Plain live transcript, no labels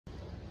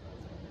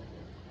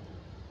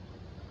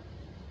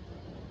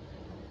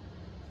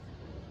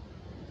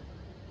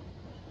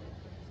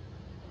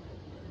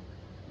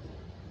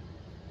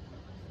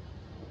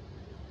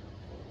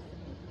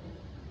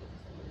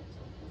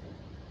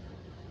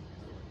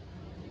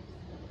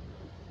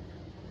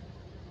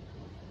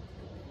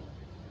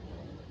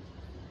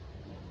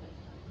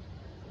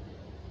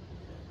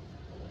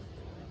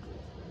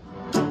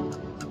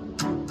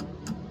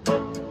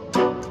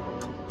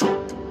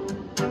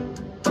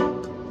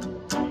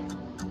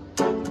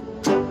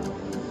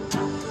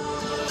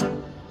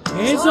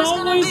It's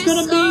always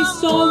gonna be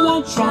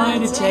someone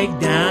trying to take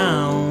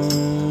down.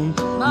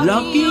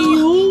 Lucky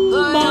you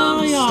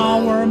by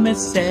our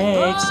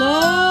mistakes.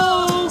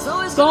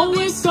 So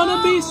it's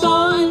gonna be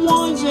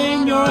someone's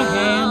in your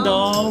hand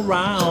all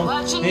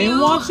round and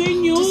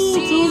watching you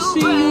to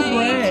see you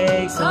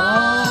break.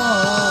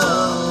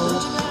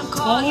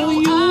 Call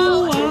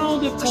you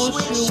out to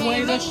push away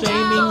the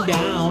shaming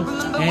down.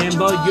 And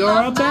but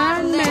you're a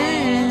bad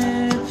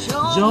man.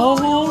 Joe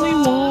only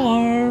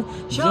war.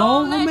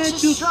 Joe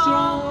makes you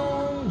strong.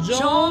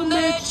 Joe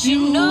makes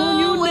you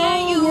know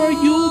where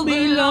you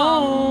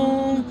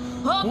belong.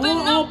 Open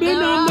up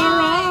their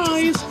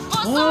eyes,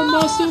 or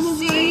must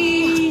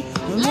see.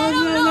 Let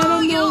them know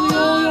you'll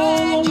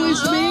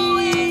always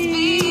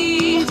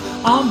be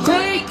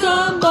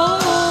unbreakable.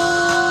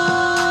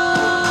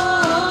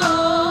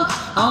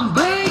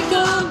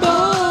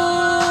 Unbreakable.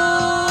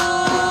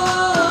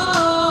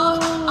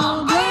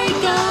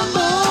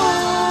 Unbreakable.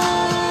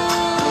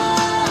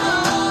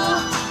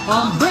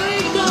 Unbreakable.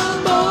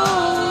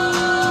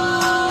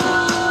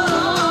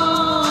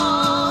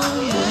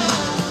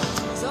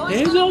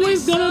 There's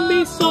always gonna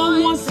be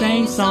someone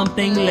saying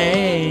something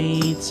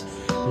late.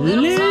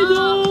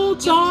 Little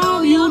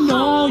time you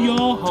know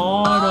your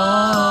heart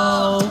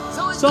out.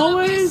 So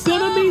it's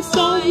gonna be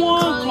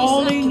someone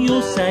calling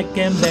you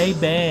second,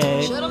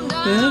 baby.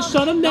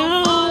 Shut them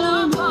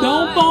down.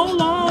 Don't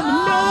fall off,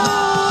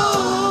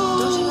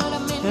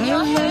 no.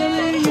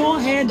 Your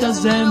head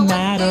doesn't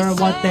matter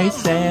what they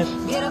said.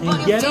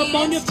 And get up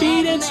on your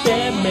feet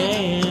instead,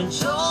 man.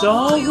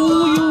 Show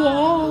who you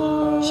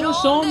are.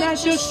 Show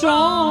that you're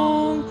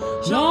strong.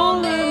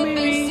 Don't let me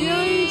be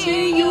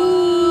anything you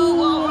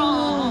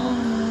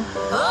want.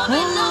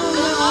 Open up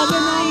your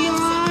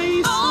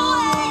eyes.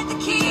 Hold the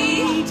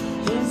key.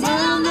 Tell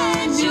them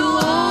that you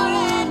are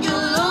and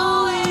you'll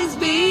always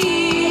be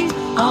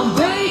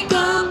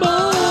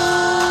unbreakable.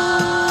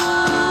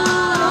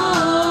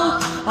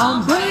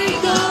 Unbreakable.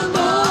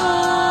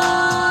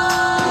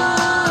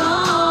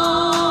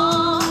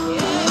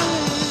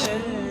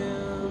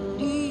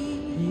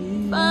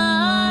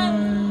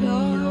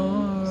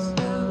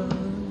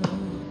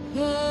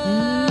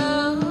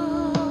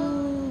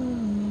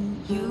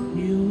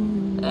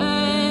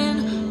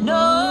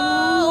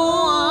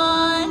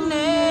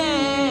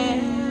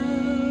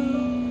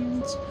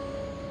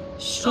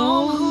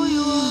 Show who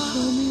you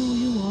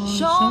are.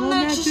 Show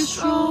that you're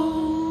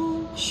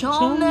strong.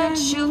 Show that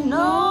you've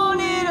known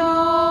it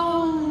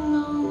all.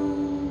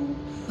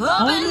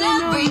 Open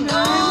every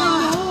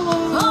door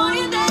for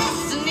your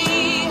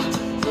destiny.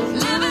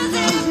 Live as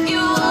if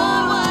you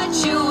are what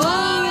you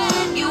were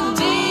and you've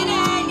been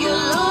and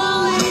you'll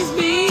always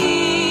be.